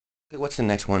Okay, what's the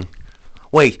next one?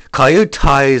 Wait, Caillou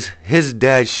ties his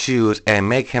dad's shoes and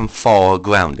make him fall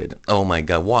grounded. Oh my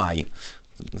god, why?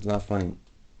 It's not funny.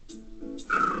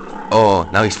 Oh,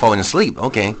 now he's falling asleep.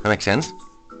 Okay, that makes sense.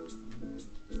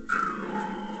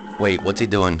 Wait, what's he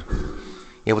doing?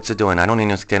 Yeah, what's he doing? I don't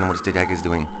even understand what the heck is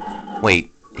doing.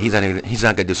 Wait, he's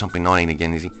not gonna do something naughty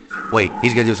again, is he? Wait,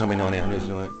 he's gonna do something naughty. I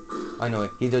know it. I know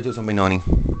it. He's gonna do something naughty.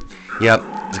 Yep,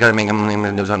 it's gotta make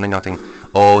him do something naughty.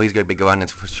 Oh, he's gonna be grounded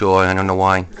for sure. I don't know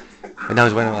why. And now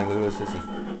he's running like a little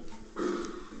sissy.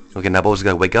 Okay, Nubbles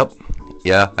gotta wake up.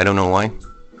 Yeah, I don't know why.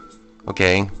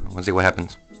 Okay, let's see what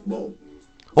happens.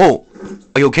 Oh,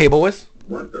 are you okay, boys?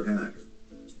 What the heck?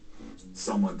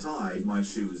 Someone tied my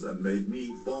shoes and made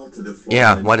me fall to the floor.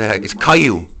 Yeah, what the heck? It's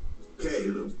Caillou.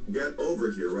 Caillou, get over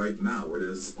here right now. It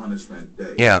is punishment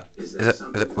day. Yeah. Is it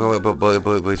sometime?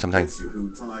 It's you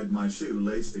who tied my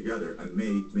shoelace together and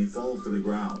made me fall to the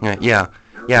ground. Yeah.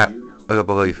 I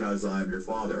believe. Because I'm your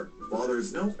father.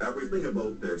 Fathers know everything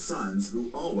about their sons who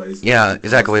always... Yeah,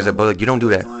 exactly. It's a bullet. You don't do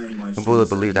that. The bullet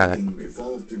believe that. Me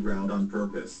fall to ground on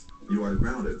purpose. You are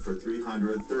grounded for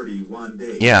 331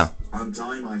 days. Yeah.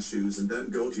 Untie my shoes and then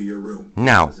go to your room.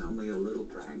 Now. It was only a little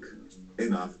prank.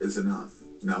 Enough is enough.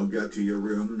 Now get to your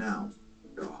room now.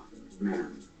 Oh,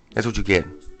 man. That's what you get.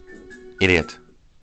 Idiot.